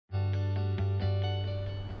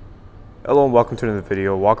Hello and welcome to another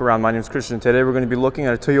video. Walk around. My name is Christian. Today we're going to be looking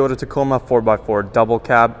at a Toyota Tacoma 4x4 double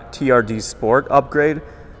cab TRD Sport upgrade.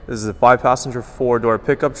 This is a 5-passenger 4-door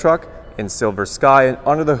pickup truck in silver sky, and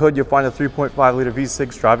under the hood you'll find a 3.5-liter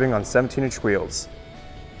V6 driving on 17-inch wheels.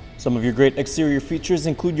 Some of your great exterior features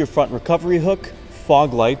include your front recovery hook,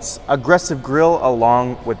 fog lights, aggressive grille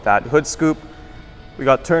along with that hood scoop. We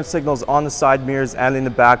got turn signals on the side mirrors, and in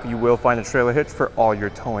the back you will find a trailer hitch for all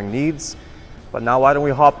your towing needs. But now why don't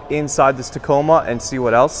we hop inside this Tacoma and see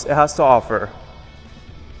what else it has to offer.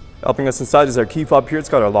 Helping us inside is our key fob here. It's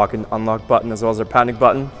got our lock and unlock button as well as our panic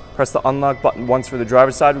button. Press the unlock button once for the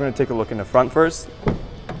driver's side. We're going to take a look in the front first.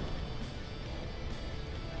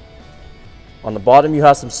 On the bottom you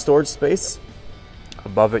have some storage space.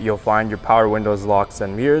 Above it you'll find your power windows, locks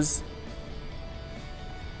and mirrors.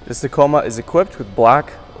 This Tacoma is equipped with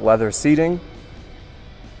black leather seating.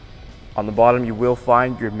 On the bottom you will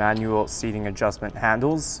find your manual seating adjustment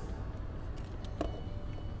handles.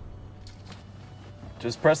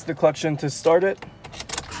 Just press the clutch in to start it.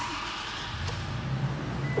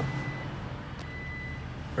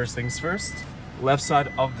 First things first, left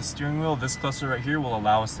side of the steering wheel, this cluster right here will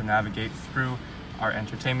allow us to navigate through our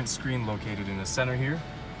entertainment screen located in the center here.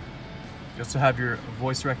 You also have your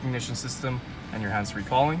voice recognition system and your hands-free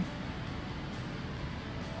calling.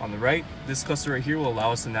 On the right, this cluster right here will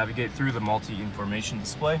allow us to navigate through the multi-information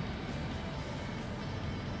display.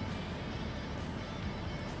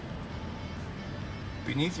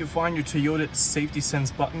 Beneath you'll find your Toyota Safety Sense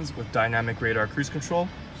buttons with dynamic radar cruise control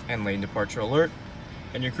and lane departure alert.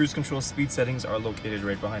 And your cruise control speed settings are located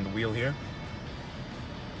right behind the wheel here.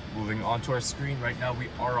 Moving on to our screen, right now we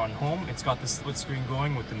are on home. It's got the split screen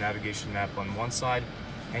going with the navigation map on one side,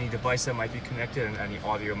 any device that might be connected, and any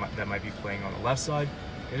audio that might be playing on the left side.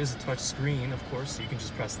 It is a touch screen, of course, so you can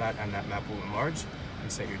just press that and that map will enlarge and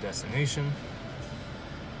set your destination.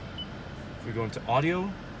 If we go into audio,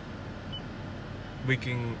 you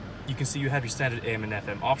can see you have your standard AM and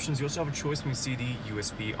FM options. You also have a choice between CD,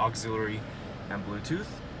 USB, auxiliary, and Bluetooth.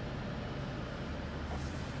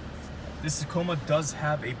 This Tacoma does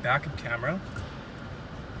have a backup camera.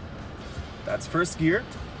 That's first gear.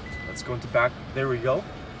 Let's go into back. There we go.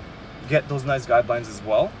 Get those nice guidelines as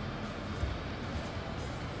well.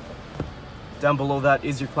 Down below that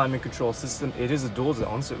is your climate control system. It is a dual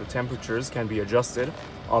zone, so the temperatures can be adjusted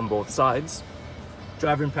on both sides.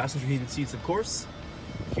 Driver and passenger heated seats, of course.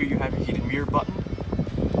 Here you have your heated mirror button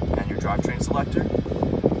and your drivetrain selector.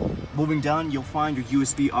 Moving down, you'll find your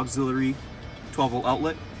USB auxiliary 12-volt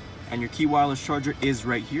outlet, and your key wireless charger is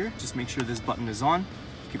right here. Just make sure this button is on.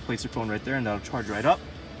 You can place your phone right there and that'll charge right up.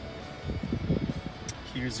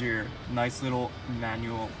 Here's your nice little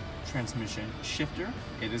manual transmission shifter.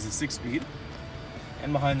 It is a 6-speed.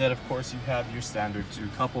 And behind that, of course, you have your standard 2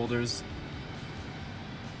 cup holders.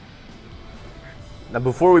 Now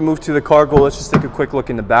before we move to the cargo, let's just take a quick look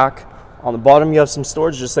in the back. On the bottom you have some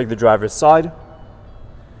storage just like the driver's side.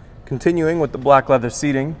 Continuing with the black leather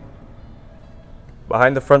seating.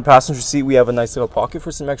 Behind the front passenger seat we have a nice little pocket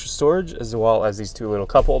for some extra storage, as well as these 2 little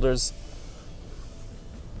cup holders.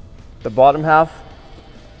 The bottom half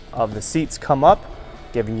of the seats come up,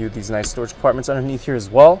 giving you these nice storage compartments underneath here as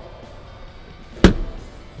well.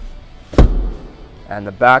 And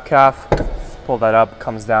the back half, pull that up,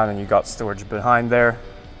 comes down, and you got storage behind there.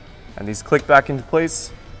 And these click back into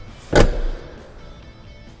place.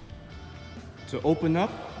 To open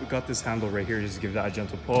up, we got this handle right here. Just give that a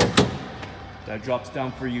gentle pull. That drops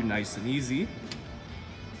down for you nice and easy.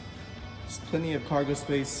 There's plenty of cargo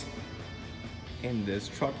space in this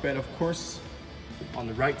truck bed, of course. On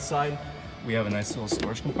the right side, we have a nice little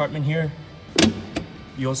storage compartment here.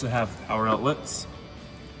 You also have power outlets.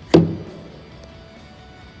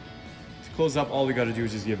 To close up, all we got to do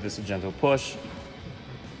is just give this a gentle push.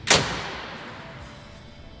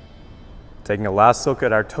 Taking a last look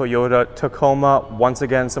at our Toyota Tacoma, once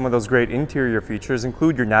again, some of those great interior features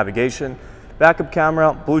include your navigation, backup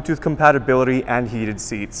camera, Bluetooth compatibility, and heated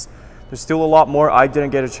seats. There's still a lot more I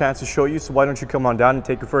didn't get a chance to show you, so why don't you come on down and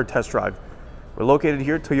take it for a test drive. We're located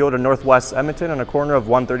here, Toyota Northwest Edmonton, on the corner of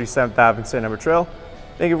 137th Ave and St.Albert Trail.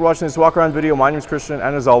 Thank you for watching this walk around video. My name is Christian,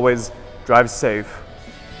 and as always, drive safe.